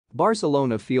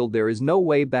Barcelona feel there is no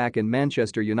way back in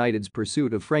Manchester United's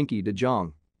pursuit of Frenkie de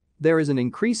Jong. There is an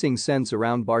increasing sense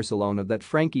around Barcelona that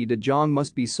Frenkie de Jong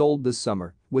must be sold this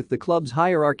summer, with the club's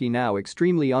hierarchy now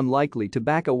extremely unlikely to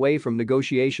back away from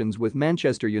negotiations with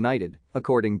Manchester United,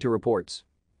 according to reports.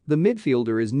 The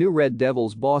midfielder is new Red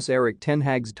Devils boss Erik ten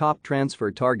Hag's top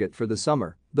transfer target for the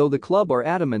summer, though the club are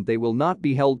adamant they will not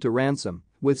be held to ransom,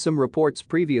 with some reports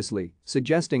previously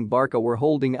suggesting Barca were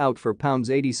holding out for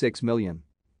 £86 million.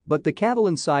 But the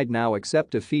Catalan side now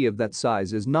accept a fee of that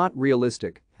size is not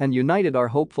realistic, and United are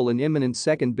hopeful an imminent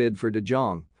second bid for de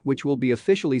Jong, which will be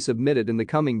officially submitted in the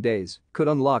coming days, could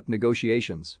unlock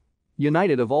negotiations.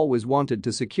 United have always wanted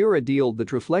to secure a deal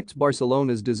that reflects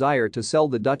Barcelona's desire to sell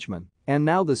the Dutchman, and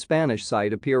now the Spanish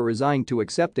side appear resigned to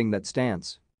accepting that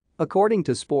stance. According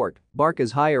to Sport,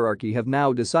 Barca's hierarchy have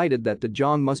now decided that de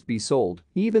Jong must be sold,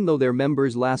 even though their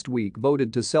members last week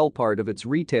voted to sell part of its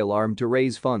retail arm to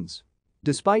raise funds.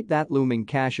 Despite that looming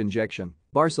cash injection,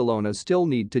 Barcelona still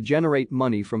need to generate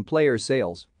money from player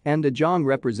sales, and de Jong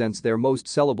represents their most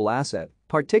sellable asset,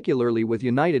 particularly with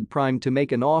United primed to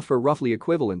make an offer roughly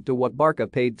equivalent to what Barca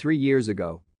paid 3 years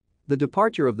ago. The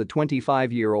departure of the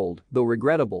 25-year-old, though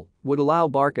regrettable, would allow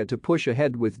Barca to push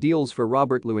ahead with deals for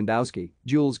Robert Lewandowski,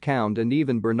 Jules Koundé and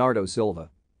even Bernardo Silva.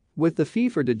 With the fee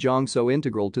for de Jong so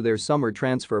integral to their summer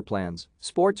transfer plans,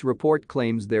 Sports Report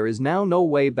claims there is now no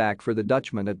way back for the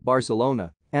Dutchman at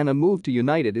Barcelona, and a move to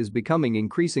United is becoming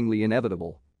increasingly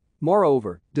inevitable.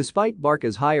 Moreover, despite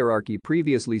Barca's hierarchy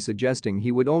previously suggesting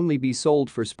he would only be sold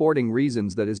for sporting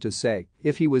reasons, that is to say,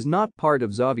 if he was not part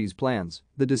of Xavi's plans,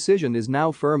 the decision is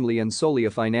now firmly and solely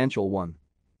a financial one.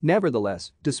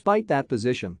 Nevertheless, despite that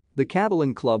position, the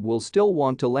Catalan club will still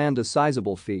want to land a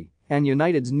sizable fee, and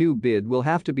United's new bid will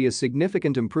have to be a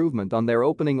significant improvement on their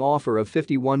opening offer of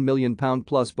 £51 million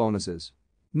plus bonuses.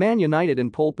 Man United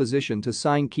in pole position to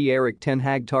sign key Erik ten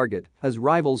Hag target as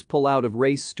rivals pull out of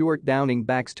race. Stuart Downing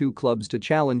backs two clubs to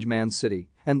challenge Man City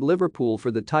and Liverpool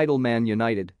for the title. Man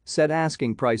United set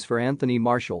asking price for Anthony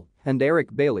Martial and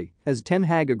Eric Bailly as ten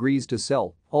Hag agrees to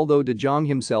sell, although de Jong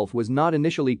himself was not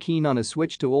initially keen on a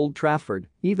switch to Old Trafford,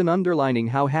 even underlining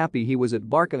how happy he was at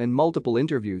Barca. In multiple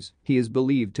interviews, he is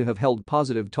believed to have held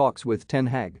positive talks with ten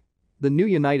Hag. The new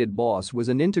United boss was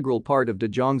an integral part of de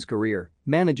Jong's career,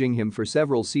 managing him for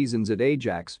several seasons at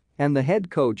Ajax, and the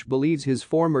head coach believes his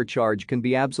former charge can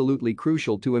be absolutely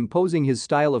crucial to imposing his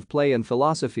style of play and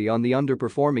philosophy on the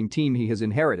underperforming team he has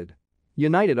inherited.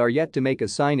 United are yet to make a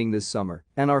signing this summer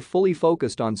and are fully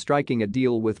focused on striking a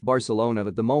deal with Barcelona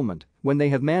at the moment. When they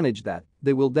have managed that,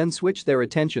 they will then switch their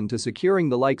attention to securing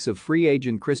the likes of free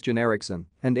agent Christian Eriksen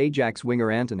and Ajax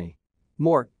winger Antony.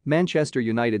 More, Manchester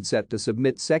United set to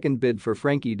submit second bid for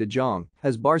Frenkie de Jong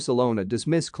as Barcelona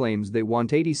dismiss claims they want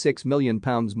 £86 million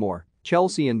more.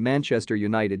 Chelsea and Manchester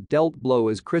United dealt blow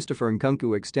as Christopher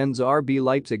Nkunku extends RB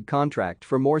Leipzig contract.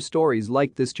 For more stories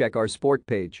like this, check our sport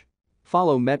page.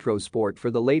 Follow Metro Sport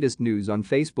for the latest news on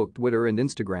Facebook, Twitter and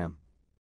Instagram.